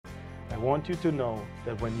want you to know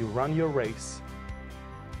that when you run your race,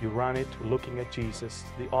 you run it looking at Jesus,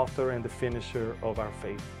 the author and the finisher of our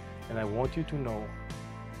faith. And I want you to know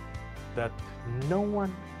that no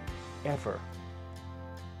one ever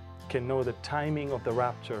can know the timing of the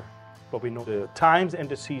rapture, but we know the times and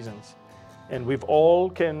the seasons. And we all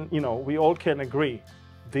can agree,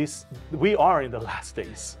 we are in the last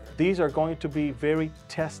days. These are going to be very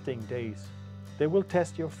testing days. They will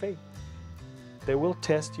test your faith. They will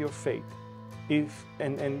test your faith.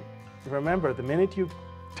 And remember, the minute you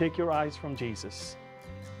take your eyes from Jesus,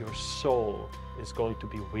 your soul is going to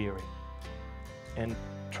be weary and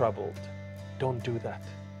troubled. Don't do that.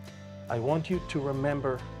 I want you to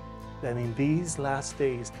remember that in these last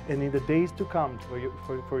days and in the days to come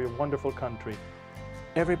for your wonderful country,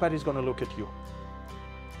 everybody's going to look at you.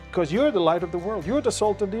 Because you're the light of the world. You're the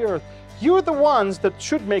salt of the earth. You're the ones that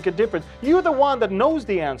should make a difference. You're the one that knows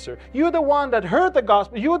the answer. You're the one that heard the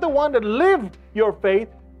gospel. You're the one that lived your faith.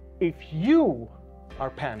 If you are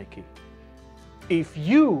panicky, if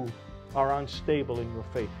you are unstable in your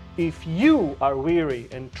faith, if you are weary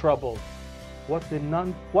and troubled, what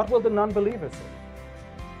will the non-believers say?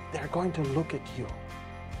 They're going to look at you.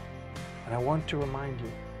 And I want to remind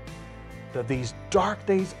you that these dark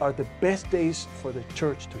days are the best days for the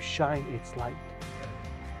church to shine its light.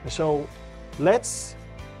 And so let's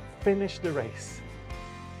finish the race.